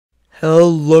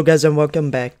Hello guys and welcome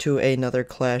back to another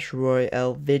Clash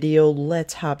Royale video.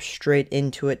 Let's hop straight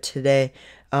into it today.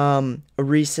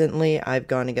 Recently I've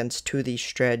gone against two of these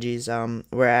strategies.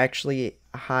 We're actually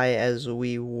high as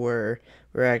we're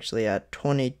actually at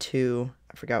 22.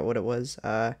 I forgot what it was.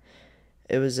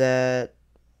 It was at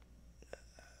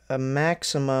a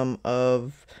maximum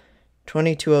of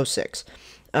 2206.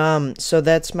 So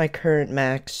that's my current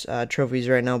max trophies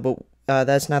right now, but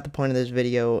that's not the point of this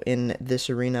video in this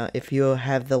arena. If you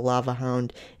have the Lava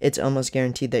Hound, it's almost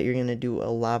guaranteed that you're going to do a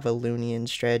Lava Loonian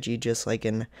strategy just like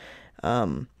in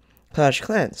Clash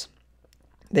Clans.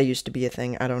 That used to be a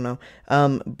thing, I don't know.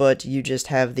 But you just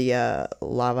have the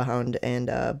Lava Hound and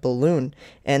Balloon.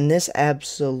 And this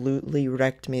absolutely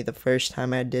wrecked me the first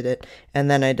time I did it. And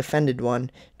then I defended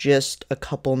one just a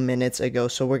couple minutes ago.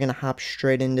 So we're going to hop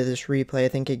straight into this replay. I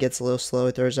think it gets a little slow.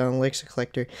 It throws on Elixir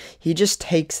Collector. He just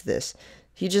takes this.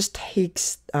 He just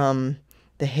takes the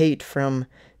hate from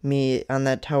me on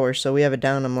that tower. So we have it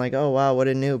down. I'm like, oh wow, what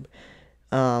a noob.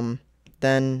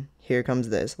 Then here comes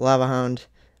this. Lava Hound.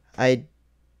 I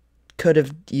could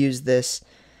have used this.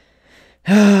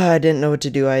 I didn't know what to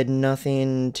do. I had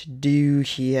nothing to do.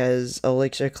 He has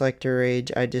Elixir Collector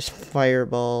Rage. I just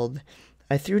fireballed.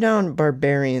 I threw down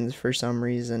Barbarians for some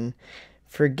reason,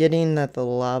 forgetting that the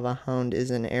Lava Hound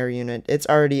is an air unit. It's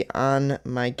already on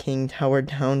my King Tower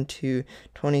down to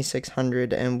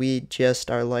 2600, and we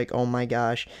just are like, oh my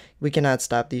gosh, we cannot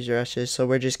stop these rushes, so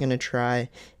we're just going to try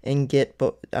and get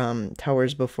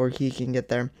towers before he can get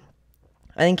there.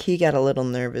 I think he got a little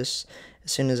nervous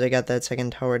as soon as I got that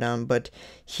second tower down, but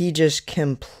he just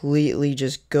completely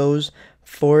just goes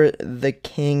for the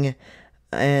king,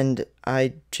 and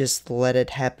I just let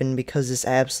it happen because this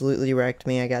absolutely wrecked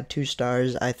me. I got 2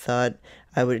 stars. I thought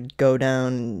I would go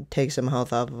down and take some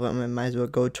health off of him and might as well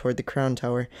go toward the crown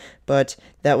tower. But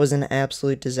that was an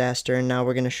absolute disaster, and now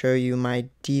we're going to show you my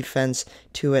defense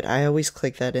to it. I always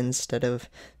click that instead of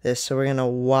this, so we're going to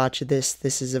watch this.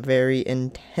 This is a very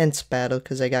intense battle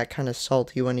because I got kind of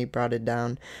salty when he brought it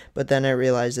down, but then I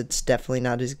realized it's definitely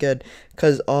not as good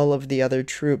because all of the other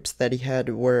troops that he had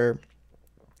were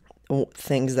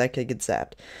things that could get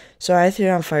zapped. So I threw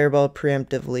down Fireball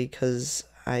preemptively because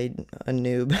I'm a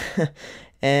noob.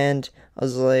 And I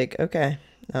was like, okay,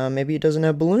 maybe he doesn't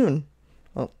have Balloon.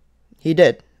 Well, he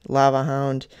did. Lava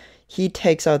Hound. He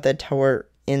takes out that tower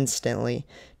instantly.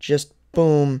 Just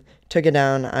boom. Took it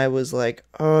down. I was like,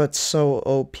 oh, it's so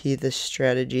OP, this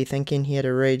strategy. Thinking he had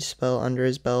a rage spell under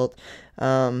his belt.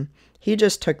 He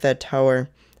just took that tower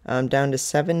down to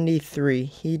 73.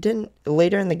 He didn't.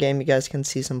 Later in the game, you guys can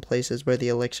see some places where the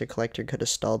Elixir Collector could have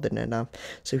stalled it enough,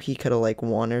 so he could have like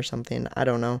won or something. I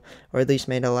don't know, or at least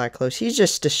made it a lot close. He's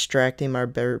just distracting my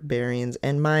barbarians,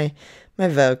 and my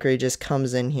Valkyrie just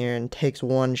comes in here and takes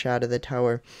one shot of the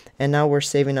tower, and now we're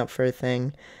saving up for a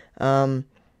thing. I'm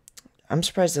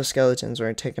surprised those skeletons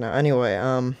weren't taken out. Anyway,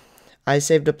 I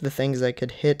saved up the things that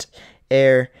could hit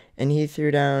air, and he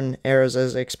threw down arrows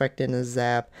as expected a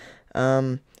zap.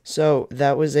 So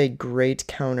that was a great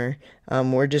counter.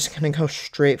 We're just going to go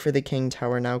straight for the King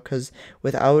Tower now because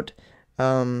without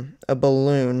a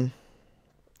balloon,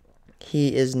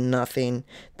 he is nothing.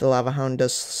 The Lava Hound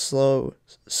does so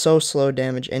slow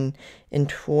damage, and in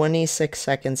 26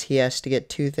 seconds he has to get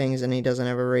 2 things, and he doesn't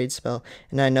have a raid spell.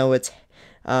 And I know it's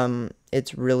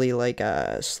really like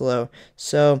slow.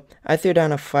 So I threw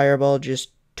down a fireball,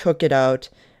 just took it out.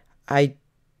 I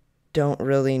don't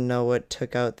really know what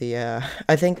took out the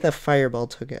I think the fireball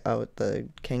took out the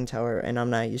King Tower, and I'm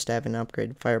not used to having an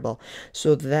upgraded fireball.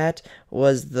 So that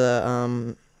was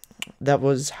the that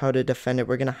was how to defend it.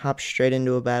 We're gonna hop straight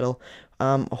into a battle.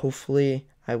 Hopefully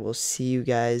I will see you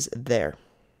guys there.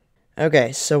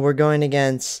 Okay, so we're going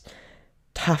against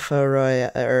Tafa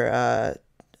or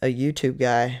a YouTube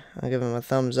guy. I'll give him a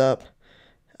thumbs up.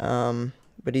 But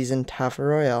he's in Tafa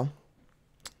Royale.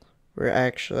 We're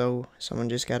actually, oh, someone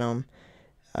just got home.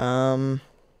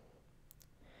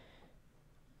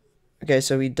 Okay,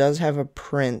 so he does have a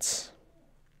prince,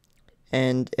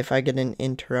 and if I get an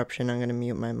interruption, I'm gonna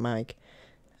mute my mic,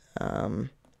 or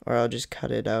I'll just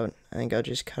cut it out. I think I'll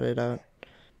just cut it out.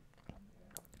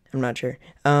 I'm not sure.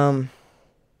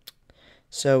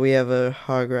 So we have a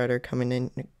hog rider coming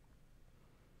in.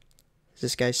 Is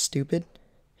this guy stupid?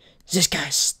 This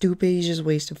guy's stupid. He just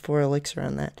wasted 4 elixir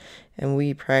on that. And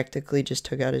we practically just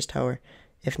took out his tower.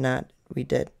 If not, we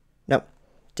did. Nope.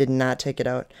 Did not take it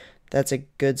out. That's a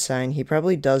good sign. He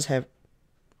probably does have...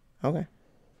 Okay.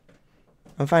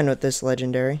 I'm fine with this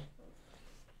legendary.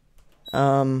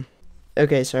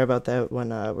 Okay, sorry about that when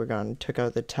we're gone. Took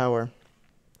out the tower.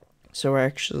 So we're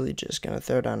actually just going to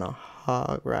throw down a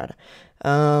hog rider.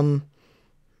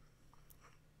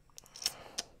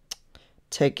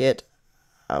 take it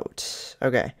out.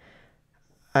 Okay.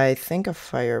 I think a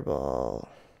fireball.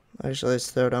 Actually,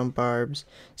 let's throw down barbs.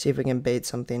 See if we can bait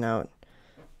something out.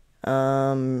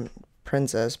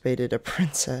 Princess baited a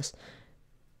princess.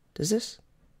 Does this?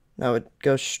 No, it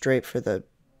goes straight for the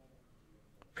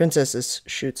princesses.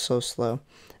 Shoot so slow.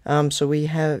 So he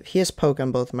has poke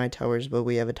on both my towers, but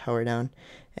we have a tower down,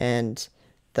 and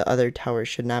the other tower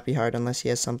should not be hard unless he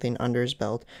has something under his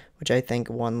belt, which I think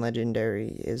one legendary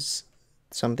is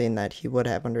something that he would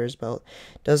have under his belt.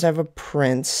 Does have a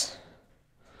prince.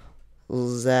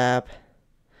 Zap.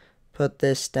 Put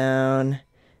this down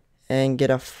and get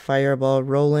a fireball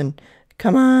rolling.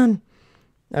 Come on.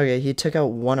 Okay, he took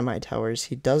out one of my towers.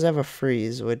 He does have a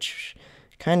freeze, which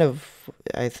kind of,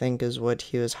 I think, is what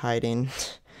he was hiding.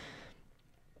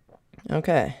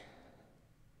 Okay.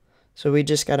 So we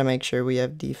just got to make sure we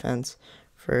have defense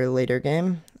for a later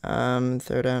game.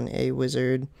 Throw down a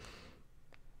wizard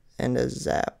and a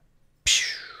zap.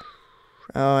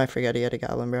 Oh, I forgot he had a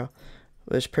goblin, bro.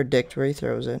 Let's predict where he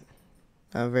throws it.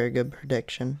 A very good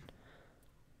prediction.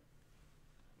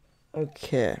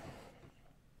 Okay.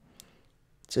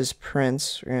 It's his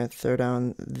prince. We're going to throw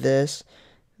down this.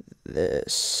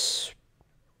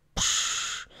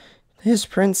 His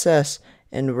princess.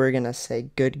 And we're going to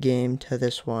say good game to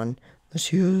this one.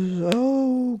 Let's use...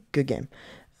 Oh, good game.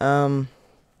 Give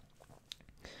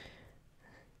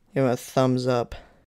him a thumbs up.